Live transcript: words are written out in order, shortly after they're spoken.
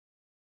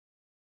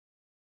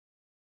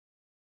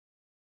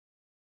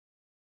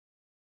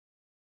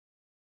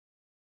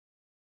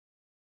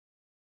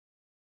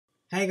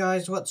Hey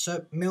guys, what's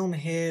up? Milm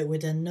here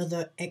with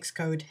another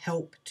Xcode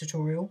Help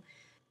tutorial.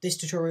 This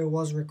tutorial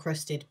was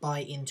requested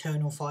by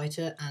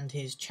Internalfighter and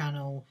his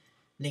channel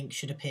link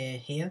should appear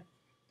here.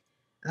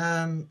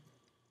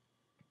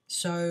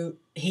 So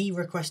he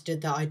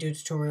requested that I do a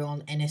tutorial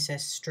on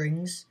NSS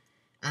strings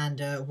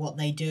and what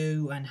they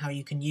do and how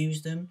you can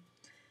use them.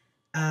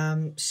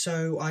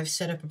 So I've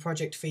set up a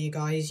project for you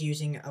guys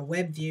using a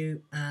web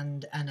view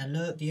and an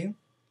alert view.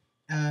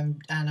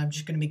 And I'm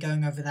just going to be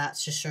going over that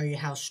to show you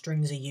how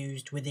strings are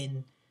used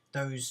within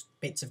those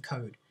bits of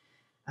code.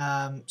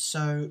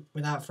 So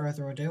without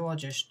further ado, I'll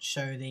just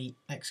show the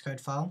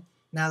Xcode file.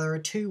 Now there are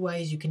two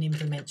ways you can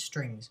implement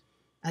strings.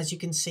 As you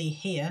can see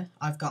here,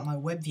 I've got my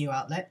web view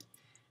outlet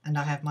and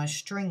I have my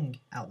string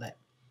outlet.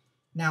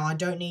 Now I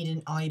don't need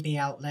an IB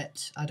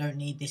outlet, I don't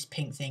need this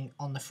pink thing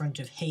on the front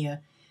of here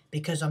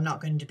because I'm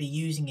not going to be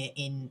using it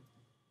in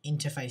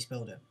Interface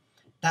Builder.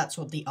 That's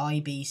what the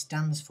IB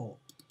stands for.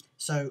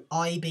 So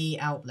IB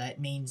outlet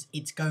means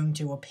it's going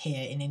to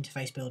appear in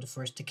Interface Builder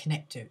for us to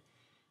connect to.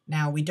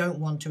 Now we don't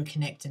want to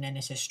connect an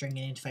NSS string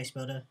in Interface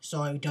Builder,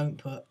 so I don't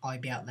put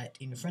IB outlet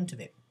in front of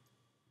it.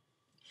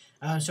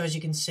 So as you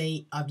can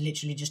see, I've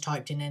literally just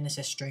typed in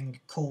NSS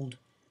string called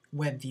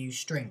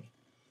WebViewString.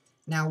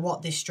 Now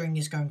what this string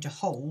is going to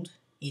hold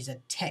is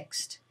a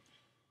text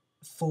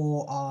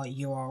for our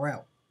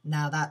URL.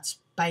 Now that's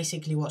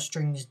basically what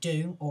strings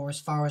do, or as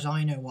far as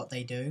I know what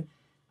they do.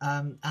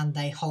 And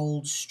they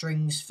hold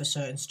strings for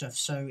certain stuff.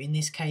 So in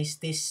this case,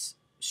 this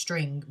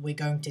string, we're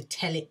going to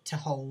tell it to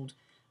hold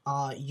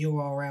our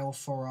URL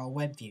for our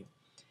web view.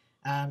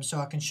 So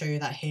I can show you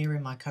that here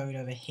in my code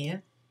over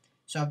here.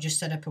 So I've just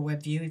set up a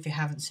web view. If you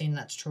haven't seen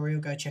that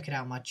tutorial, go check it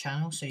out on my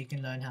channel so you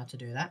can learn how to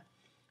do that.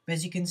 But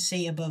as you can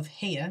see above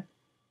here,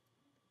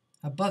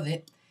 above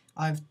it,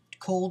 I've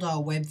called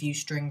our web view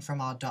string from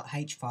our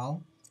 .h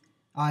file.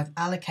 I've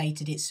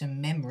allocated it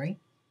some memory.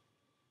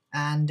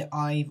 And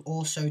I've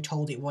also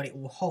told it what it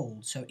will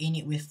hold. So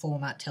init with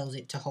format tells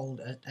it to hold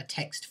a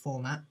text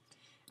format.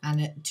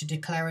 And to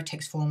declare a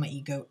text format,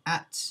 you go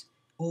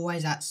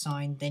always at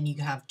sign, then you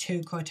have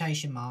two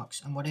quotation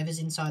marks, and whatever's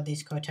inside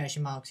these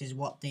quotation marks is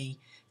what the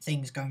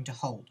thing's going to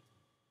hold.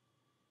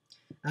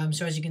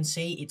 So as you can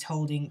see, it's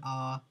holding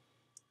our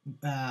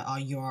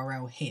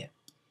URL here.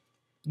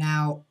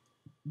 Now,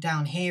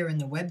 down here in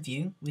the web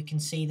view, we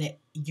can see that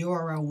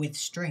URL with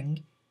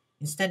string,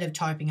 instead of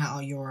typing out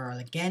our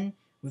URL again,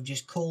 we've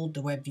just called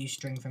the web view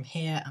string from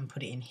here and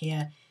put it in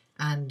here,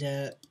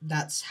 and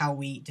that's how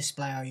we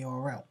display our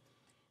URL.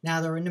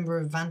 Now there are a number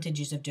of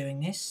advantages of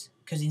doing this,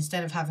 because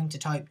instead of having to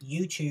type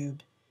YouTube,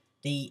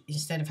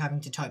 instead of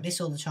having to type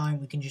this all the time,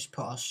 we can just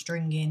put our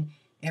string in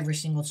every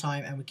single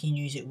time, and we can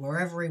use it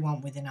wherever we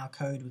want within our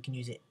code. We can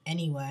use it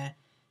anywhere,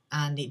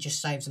 and it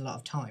just saves a lot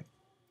of time.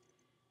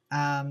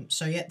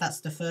 So yeah, that's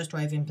the first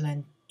way of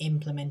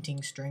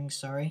implementing strings,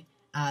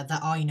 that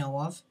I know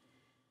of.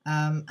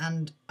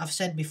 And I've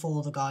said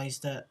before, the guys,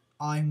 that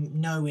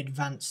I'm no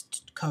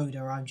advanced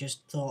coder. I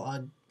just thought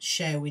I'd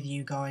share with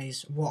you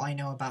guys what I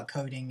know about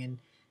coding and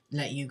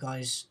let you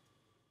guys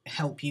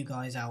help you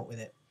guys out with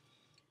it.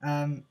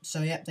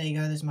 So yep, there you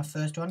go, there's my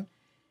first one.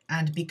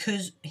 And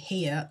because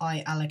here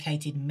I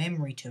allocated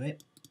memory to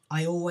it,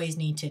 I always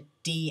need to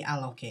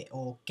de-alloc it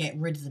or get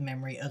rid of the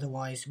memory,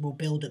 otherwise we'll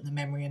build up the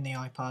memory in the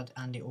iPad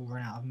and it will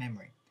run out of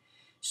memory.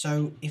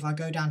 So if I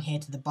go down here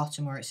to the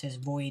bottom where it says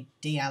void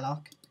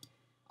de-alloc,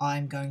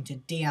 I'm going to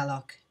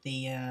de-alloc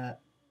the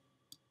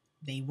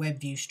web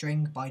view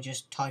string by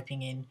just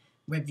typing in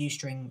web view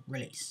string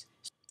release.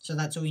 So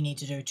that's all you need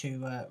to do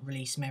to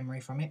release memory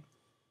from it.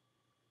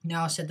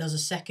 Now I said there's a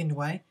second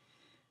way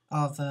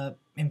of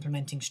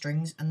implementing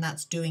strings, and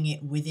that's doing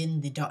it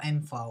within the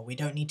 .m file. We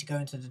don't need to go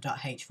into the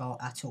 .h file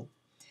at all.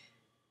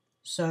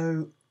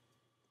 So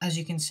as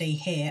you can see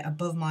here,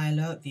 above my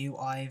alert view,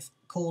 I've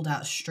called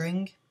out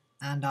string,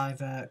 and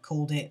I've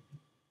called it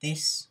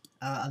this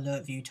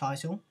alert view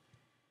title.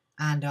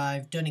 And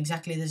I've done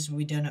exactly this as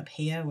we've done up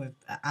here. We've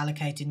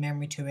allocated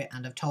memory to it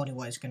and I've told it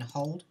what it's going to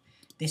hold.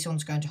 This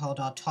one's going to hold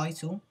our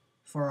title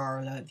for our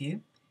alert view.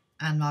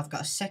 And I've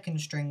got a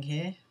second string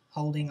here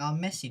holding our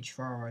message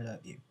for our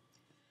alert view.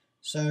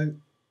 So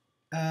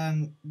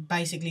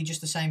basically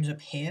just the same as up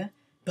here.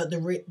 But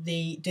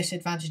the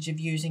disadvantage of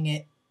using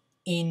it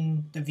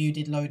in the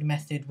viewDidLoad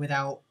method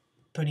without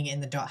putting it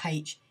in the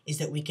 .h is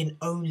that we can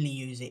only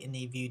use it in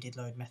the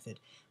viewDidLoad method.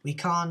 We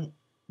can't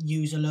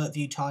use alert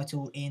view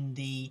title in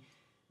the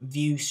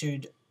view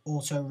should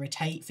auto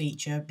rotate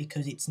feature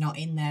because it's not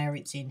in there,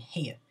 it's in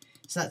here.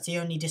 So that's the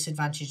only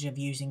disadvantage of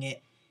using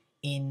it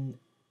in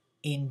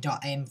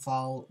 .m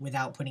file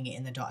without putting it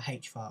in the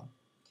 .h file.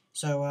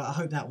 So I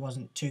hope that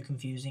wasn't too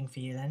confusing for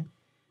you then.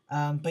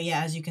 But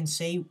yeah, as you can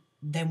see,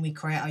 then we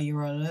create our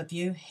URL alert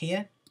view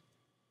here.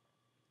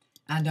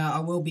 And I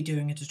will be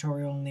doing a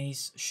tutorial on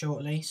these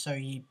shortly, so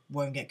you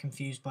won't get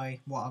confused by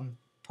what I'm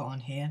put on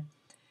here.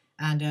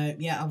 And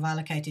yeah, I've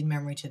allocated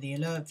memory to the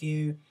alert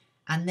view,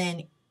 and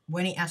then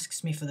when it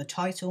asks me for the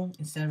title,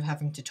 instead of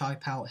having to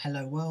type out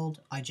hello world,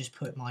 I just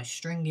put my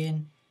string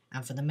in,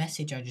 and for the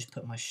message I just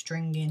put my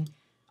string in.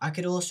 I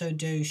could also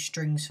do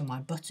strings for my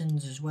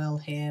buttons as well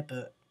here,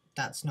 but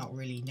that's not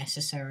really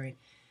necessary.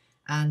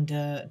 And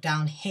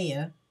down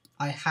here,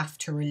 I have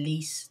to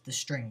release the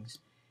strings.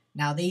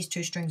 Now these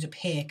two strings up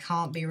here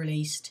can't be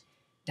released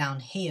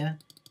down here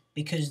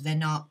because they're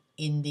not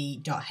in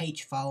the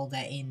 .h file,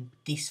 they're in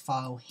this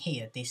file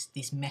here, this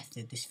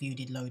method, this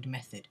viewDidLoad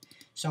method.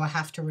 So I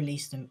have to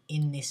release them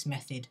in this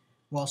method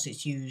whilst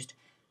it's used,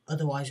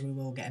 otherwise we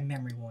will get a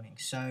memory warning.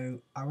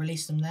 So I'll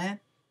release them there,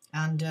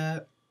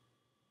 and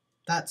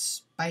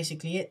that's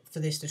basically it for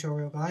this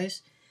tutorial,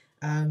 guys.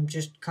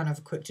 Just kind of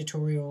a quick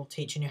tutorial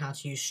teaching you how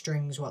to use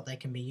strings, what they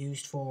can be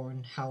used for,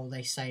 and how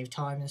they save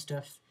time and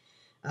stuff.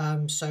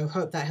 So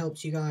hope that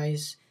helps you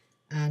guys,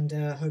 and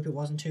hope it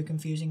wasn't too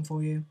confusing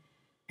for you.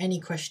 Any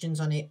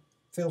questions on it,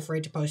 feel free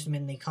to post them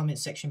in the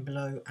comments section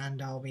below,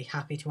 and I'll be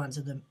happy to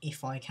answer them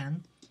if I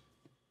can.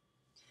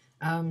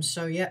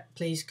 So yeah,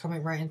 please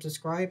comment, rate and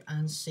subscribe,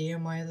 and see you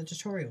in my other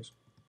tutorials.